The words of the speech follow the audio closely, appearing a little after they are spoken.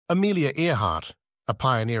Amelia Earhart, a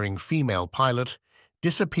pioneering female pilot,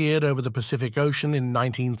 disappeared over the Pacific Ocean in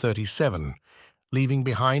 1937, leaving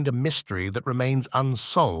behind a mystery that remains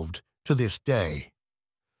unsolved to this day.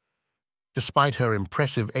 Despite her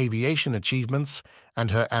impressive aviation achievements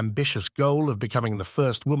and her ambitious goal of becoming the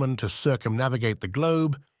first woman to circumnavigate the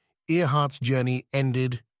globe, Earhart's journey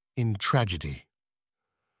ended in tragedy.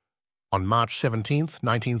 On March 17,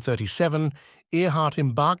 1937, Earhart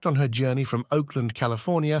embarked on her journey from Oakland,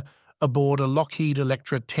 California, aboard a Lockheed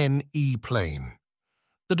Electra 10E plane.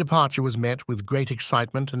 The departure was met with great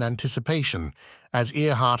excitement and anticipation, as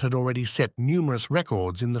Earhart had already set numerous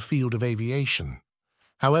records in the field of aviation.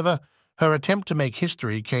 However, her attempt to make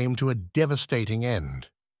history came to a devastating end.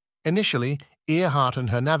 Initially, Earhart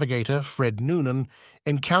and her navigator, Fred Noonan,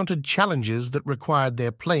 encountered challenges that required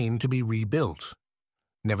their plane to be rebuilt.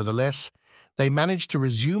 Nevertheless, they managed to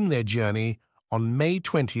resume their journey on May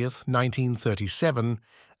 20, 1937,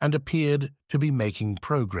 and appeared to be making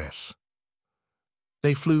progress.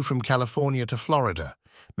 They flew from California to Florida,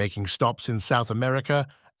 making stops in South America,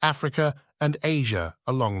 Africa, and Asia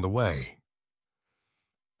along the way.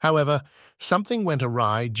 However, something went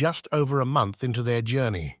awry just over a month into their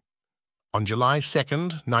journey. On July 2,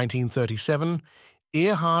 1937,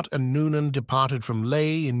 Earhart and Noonan departed from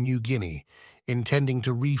Lae in New Guinea, intending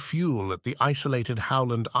to refuel at the isolated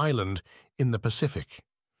Howland Island in the Pacific.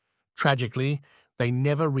 Tragically, they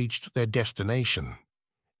never reached their destination.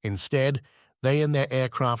 Instead, they and their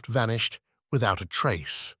aircraft vanished without a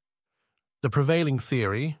trace. The prevailing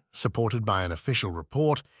theory, supported by an official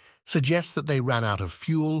report, suggests that they ran out of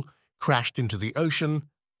fuel, crashed into the ocean,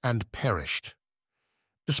 and perished.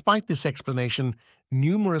 Despite this explanation,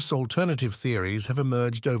 numerous alternative theories have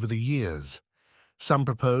emerged over the years. Some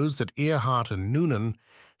propose that Earhart and Noonan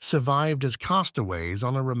survived as castaways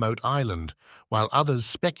on a remote island, while others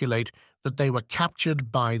speculate that they were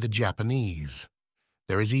captured by the Japanese.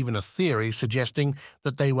 There is even a theory suggesting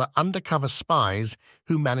that they were undercover spies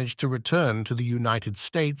who managed to return to the United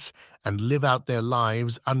States and live out their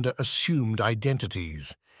lives under assumed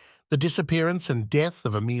identities. The disappearance and death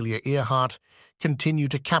of Amelia Earhart continue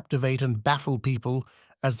to captivate and baffle people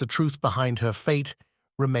as the truth behind her fate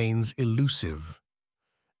remains elusive.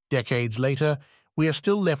 Decades later, we are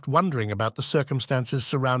still left wondering about the circumstances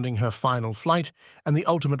surrounding her final flight and the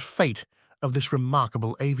ultimate fate of this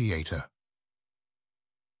remarkable aviator.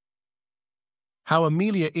 How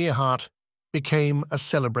Amelia Earhart became a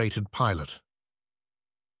celebrated pilot.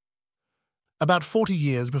 About 40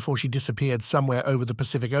 years before she disappeared somewhere over the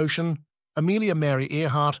Pacific Ocean, Amelia Mary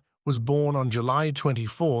Earhart was born on July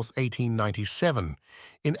 24, 1897,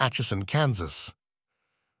 in Atchison, Kansas.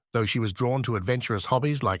 Though she was drawn to adventurous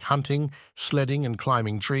hobbies like hunting, sledding, and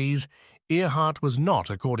climbing trees, Earhart was not,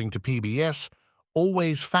 according to PBS,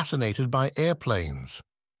 always fascinated by airplanes.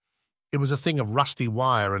 It was a thing of rusty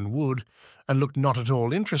wire and wood, and looked not at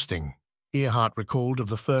all interesting. Earhart recalled of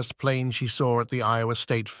the first plane she saw at the Iowa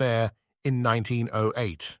State Fair in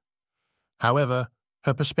 1908. However,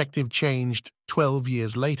 her perspective changed 12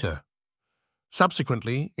 years later.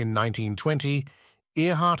 Subsequently, in 1920,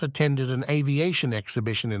 Earhart attended an aviation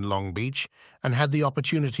exhibition in Long Beach and had the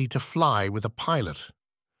opportunity to fly with a pilot.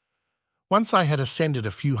 "Once I had ascended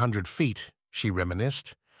a few hundred feet," she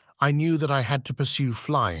reminisced, "I knew that I had to pursue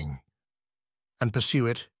flying." And pursue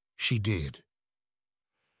it she did.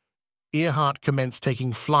 Earhart commenced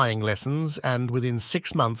taking flying lessons and, within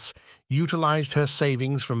 6 months, utilized her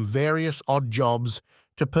savings from various odd jobs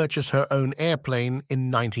to purchase her own airplane in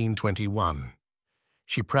 1921.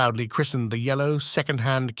 She proudly christened the yellow,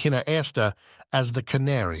 second-hand Kinner Airster as the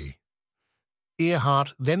Canary.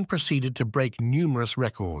 Earhart then proceeded to break numerous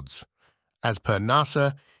records. As per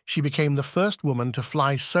NASA, she became the first woman to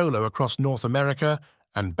fly solo across North America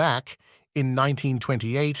and back in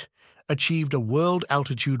 1928, achieved a world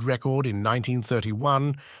altitude record in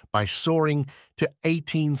 1931 by soaring to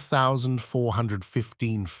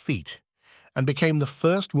 18,415 feet, and became the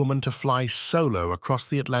first woman to fly solo across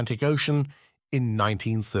the Atlantic Ocean in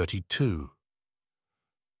 1932.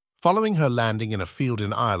 Following her landing in a field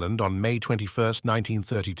in Ireland on May 21,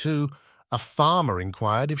 1932, a farmer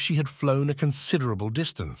inquired if she had flown a considerable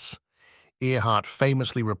distance. Earhart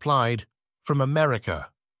famously replied, "From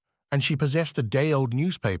America," and she possessed a day-old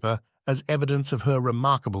newspaper as evidence of her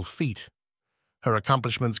remarkable feat. Her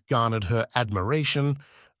accomplishments garnered her admiration,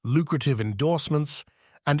 lucrative endorsements,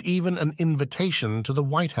 and even an invitation to the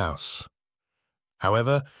White House.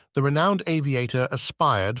 However, the renowned aviator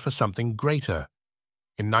aspired for something greater.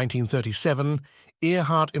 In 1937,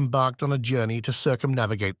 Earhart embarked on a journey to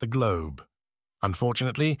circumnavigate the globe.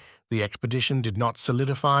 Unfortunately, the expedition did not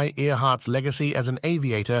solidify Earhart's legacy as an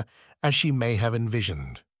aviator as she may have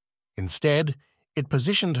envisioned. Instead, it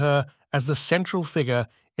positioned her as the central figure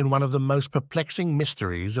in one of the most perplexing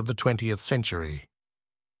mysteries of the 20th century.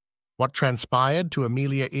 What transpired to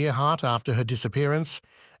Amelia Earhart after her disappearance,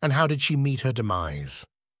 and how did she meet her demise?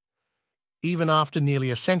 Even after nearly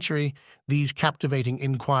a century, these captivating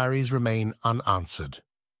inquiries remain unanswered.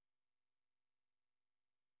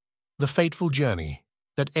 The fateful journey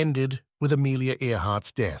that ended with Amelia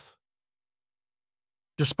Earhart's death.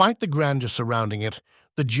 Despite the grandeur surrounding it,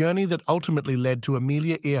 the journey that ultimately led to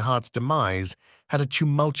Amelia Earhart's demise had a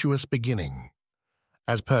tumultuous beginning.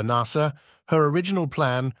 As per NASA, her original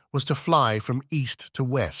plan was to fly from east to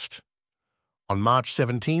west. On March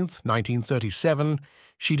 17, 1937,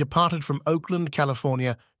 she departed from Oakland,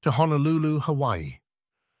 California to Honolulu, Hawaii.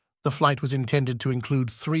 The flight was intended to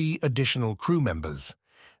include 3 additional crew members: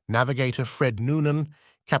 navigator Fred Noonan,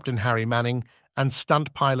 Captain Harry Manning, and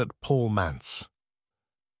stunt pilot Paul Mantz.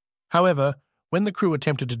 However, when the crew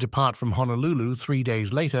attempted to depart from Honolulu 3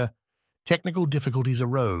 days later, technical difficulties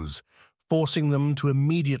arose, forcing them to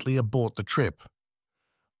immediately abort the trip.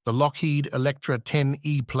 The Lockheed Electra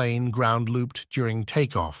 10E plane ground-looped during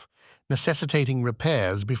takeoff, necessitating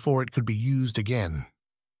repairs before it could be used again.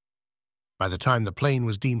 By the time the plane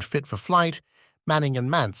was deemed fit for flight, Manning and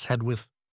Mantz had, with